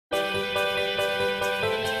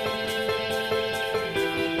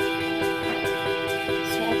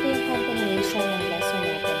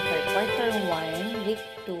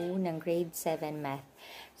Math.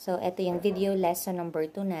 So, ito yung video lesson number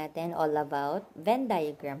 2 natin, all about Venn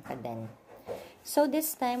diagram pa din. So,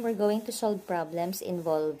 this time, we're going to solve problems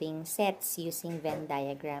involving sets using Venn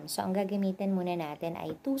diagram. So, ang gagamitin muna natin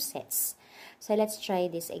ay 2 sets. So, let's try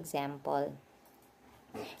this example.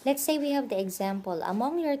 Let's say we have the example,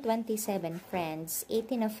 among your 27 friends,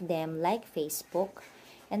 18 of them like Facebook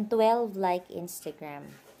and 12 like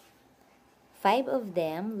Instagram. 5 of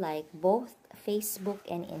them like both Facebook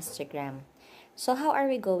and Instagram. So, how are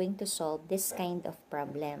we going to solve this kind of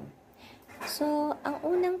problem? So, ang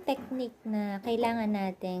unang technique na kailangan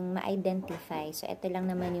nating ma-identify, so ito lang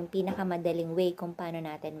naman yung pinakamadaling way kung paano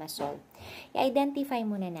natin ma-solve. I-identify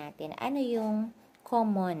muna natin ano yung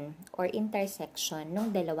common or intersection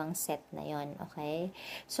ng dalawang set na yon, okay?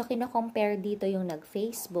 So, kino-compare dito yung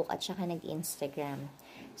nag-Facebook at saka nag-Instagram.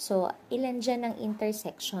 So, ilan dyan ang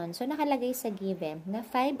intersection? So, nakalagay sa given na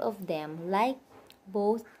 5 of them like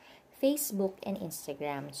both Facebook and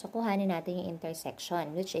Instagram. So, kuhanin natin yung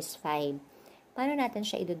intersection, which is 5. Paano natin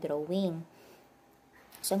siya i-drawing?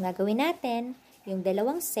 So, ang gagawin natin, yung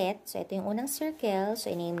dalawang set, so ito yung unang circle, so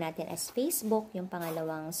i-name natin as Facebook, yung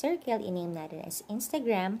pangalawang circle, i-name natin as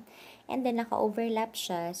Instagram, and then naka-overlap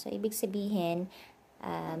siya, so ibig sabihin,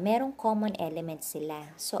 merong common elements sila.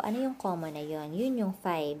 So, ano yung common na yun? Yun yung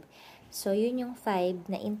 5. So, yun yung 5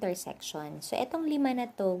 na intersection. So, etong 5 na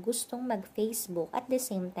to, gustong mag-Facebook at the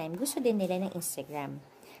same time, gusto din nila ng Instagram.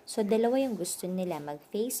 So, dalawa yung gusto nila,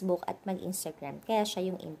 mag-Facebook at mag-Instagram. Kaya siya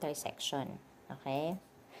yung intersection. Okay?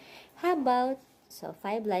 How about, so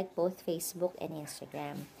 5 like both Facebook and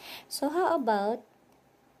Instagram. So, how about,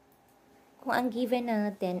 kung ang given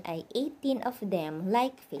natin ay 18 of them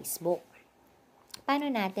like Facebook. Paano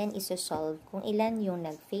natin isosolve kung ilan yung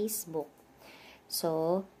nag-Facebook?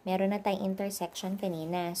 So, meron na tayong intersection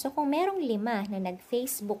kanina. So, kung merong 5 na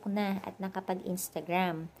nag-Facebook na at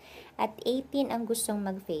nakapag-Instagram at 18 ang gustong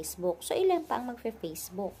mag-Facebook, so ilan pa ang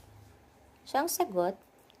mag-Facebook? So, ang sagot,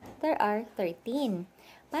 there are 13.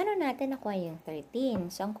 Paano natin nakuha yung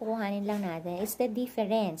 13? So, ang kukuhanin lang natin is the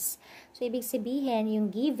difference. So, ibig sabihin,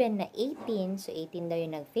 yung given na 18, so 18 daw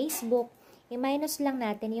yung nag-Facebook, i-minus lang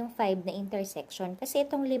natin yung 5 na intersection. Kasi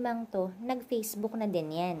itong 5 to, nag-Facebook na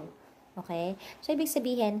din yan. Okay? So, ibig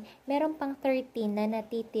sabihin, meron pang 13 na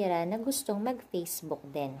natitira na gustong mag-Facebook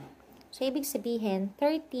din. So, ibig sabihin,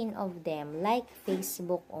 13 of them like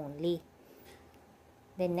Facebook only.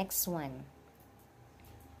 The next one.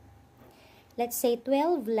 Let's say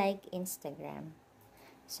 12 like Instagram.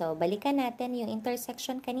 So, balikan natin yung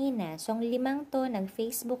intersection kanina. So, ang 5 to,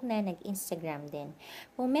 nag-Facebook na, nag-Instagram din.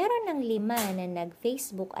 Kung meron ng 5 na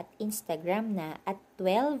nag-Facebook at Instagram na at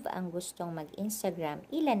 12 ang gustong mag-Instagram,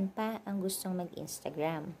 ilan pa ang gustong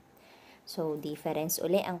mag-Instagram? So, difference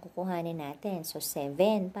uli ang kukuhanin natin. So,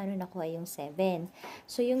 7. Paano nakuha yung 7?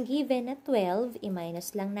 So, yung given na 12,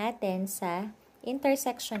 i-minus lang natin sa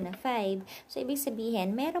intersection na 5. So, ibig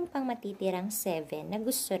sabihin, meron pang matitirang 7 na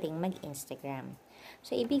gusto ring mag-Instagram.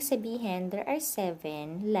 So, ibig sabihin, there are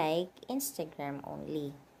 7 like Instagram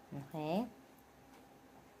only. Okay?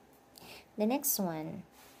 The next one.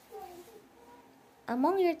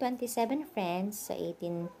 Among your 27 friends, so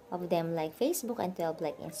 18 of them like Facebook and 12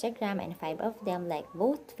 like Instagram and 5 of them like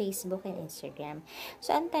both Facebook and Instagram.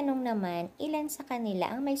 So, ang tanong naman, ilan sa kanila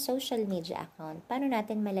ang may social media account? Paano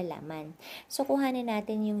natin malalaman? So, kuhanin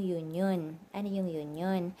natin yung union. Ano yung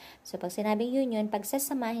union? So, pag sinabing union,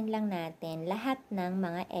 pagsasamahin lang natin lahat ng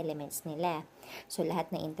mga elements nila. So,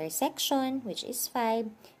 lahat ng intersection, which is 5,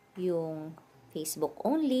 yung Facebook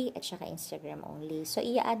only, at saka Instagram only. So,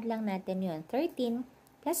 i-add lang natin yun. 13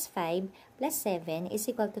 plus 5 plus 7 is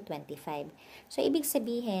equal to 25. So, ibig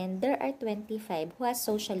sabihin, there are 25 who has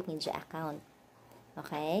social media account.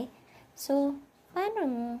 Okay? So,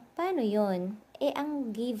 paano yun?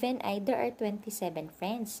 Ang given ay there are 27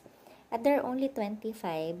 friends. At there are only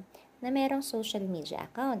 25 na merong social media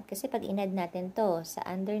account. Kasi pag in-add natin to sa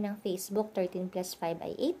under ng Facebook, 13 plus 5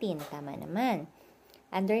 ay 18. Tama naman.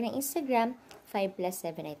 Under ng Instagram, 5 plus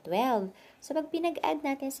 7 ay 12. So, pag pinag-add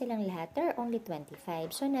natin silang lahat, there are only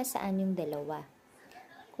 25. So, nasaan yung dalawa?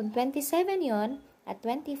 Kung 27 yon at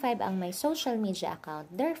 25 ang may social media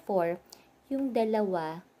account, therefore, yung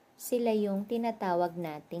dalawa, sila yung tinatawag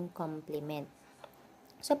nating complement.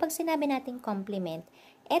 So, pag sinabi nating complement,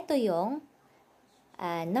 ito yung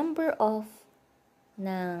number of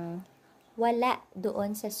ng wala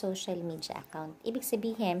doon sa social media account. Ibig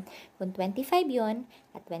sabihin, kung 25 yon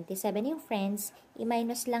at 27 yung friends,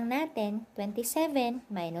 i-minus lang natin 27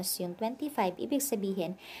 minus yung 25. Ibig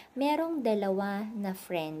sabihin, merong dalawa na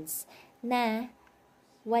friends na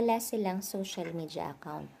wala silang social media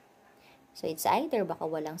account. So, it's either baka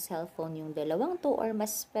walang cellphone yung dalawang to or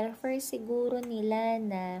mas prefer siguro nila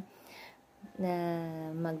na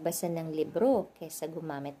magbasa ng libro kaysa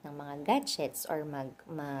gumamit ng mga gadgets or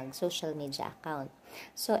mag-social media account.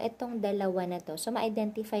 So, itong dalawa na to, so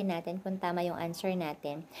ma-identify natin kung tama yung answer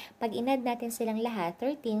natin. Pag inad natin silang lahat,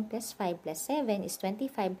 13 plus 5 plus 7 is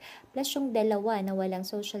 25 plus yung dalawa na walang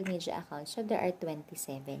social media account. So, there are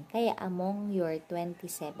 27. Kaya, among your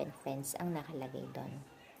 27 friends ang nakalagay doon.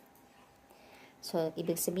 So,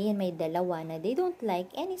 ibig sabihin may dalawa na they don't like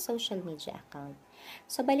any social media account.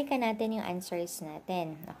 So, balikan natin yung answers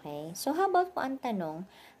natin. Okay? So, how about po ang tanong,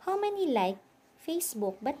 how many like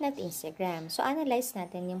Facebook but not Instagram? So, analyze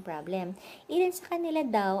natin yung problem. Ilan sa kanila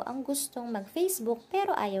daw ang gustong mag-Facebook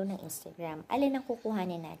pero ayaw ng Instagram? Alin ang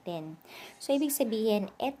kukuhanin natin? So, ibig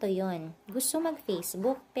sabihin, eto yon. Gusto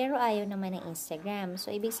mag-Facebook pero ayaw naman ng Instagram. So,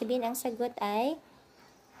 ibig sabihin, ang sagot ay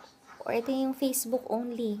or ito yung Facebook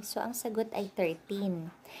only. So, ang sagot ay 13.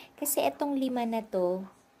 Kasi itong 5 na to,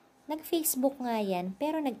 nag-Facebook nga yan,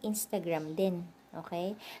 pero nag-Instagram din.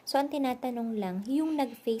 Okay? So, ang tinatanong lang, yung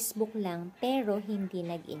nag-Facebook lang, pero hindi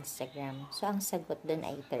nag-Instagram. So, ang sagot dun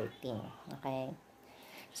ay 13. Okay?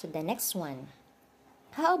 So, the next one.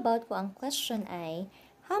 How about kung ang question ay,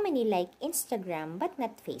 how many like Instagram but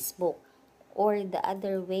not Facebook? Or the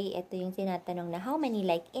other way, ito yung tinatanong na, how many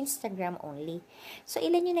like Instagram only? So,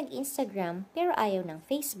 ilan yung nag-Instagram, pero ayaw ng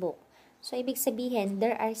Facebook? So, ibig sabihin,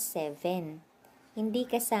 there are 7. Hindi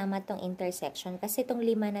kasama tong intersection kasi tong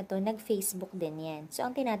 5 na to, nag-Facebook din yan. So,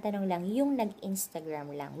 ang tinatanong lang, yung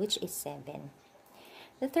nag-Instagram lang, which is 7.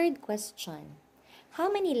 The third question,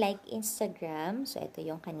 how many like Instagram? So, ito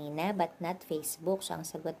yung kanina, but not Facebook. So, ang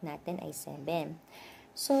sagot natin ay 7.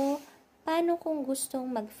 So, paano kung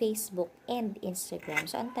gustong mag-Facebook and Instagram?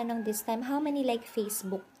 So, ang tanong this time, how many like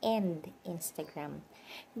Facebook and Instagram?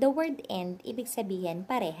 The word and, ibig sabihin,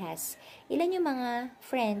 parehas. Ilan yung mga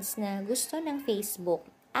friends na gusto ng Facebook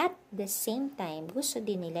at the same time, gusto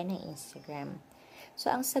din nila ng Instagram?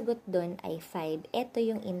 So, ang sagot dun ay 5. Ito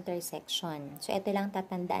yung intersection. So, ito lang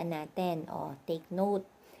tatandaan natin. O, take note.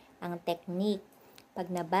 Ang technique,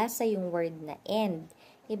 pag nabasa yung word na and,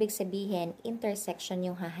 ibig sabihin, intersection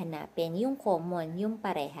yung hahanapin. Yung common, yung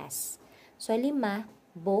parehas. So, 5,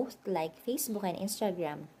 both like Facebook and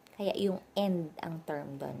Instagram. Kaya yung end ang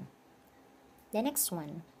term doon. The next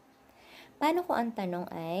one. Paano kung ang tanong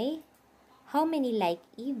ay, how many like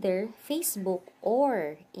either Facebook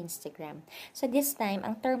or Instagram? So this time,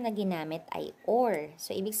 ang term na ginamit ay or.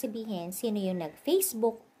 So ibig sabihin, sino yung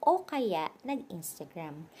nag-Facebook o kaya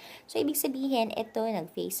nag-Instagram. So ibig sabihin, ito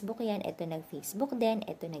nag-Facebook yan, ito nag-Facebook din,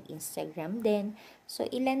 ito nag-Instagram din. So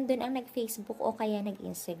ilan doon ang nag-Facebook o kaya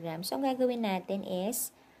nag-Instagram? So ang gagawin natin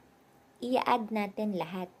is, i-add natin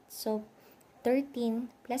lahat. So,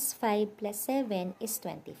 13 plus 5 plus 7 is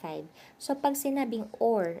 25. So, pag sinabing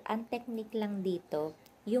or, ang technique lang dito,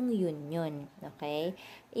 yung union. Okay?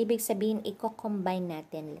 Ibig sabihin, i-combine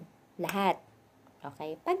natin lahat.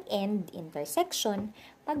 Okay? Pag and, intersection.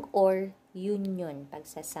 Pag or, union.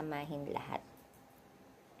 Pagsasamahin lahat.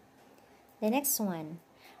 The next one.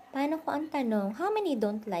 Paano ko ang tanong, how many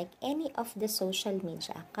don't like any of the social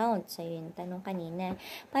media accounts? So, yun tanong kanina.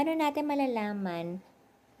 Paano natin malalaman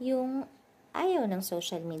yung ayaw ng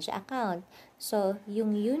social media account? So,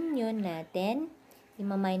 yung union natin,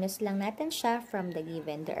 ima-minus lang natin siya from the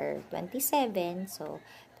given. There are 27. So,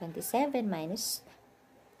 27 minus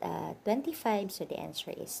 25. So, the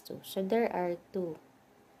answer is 2. So, there are 2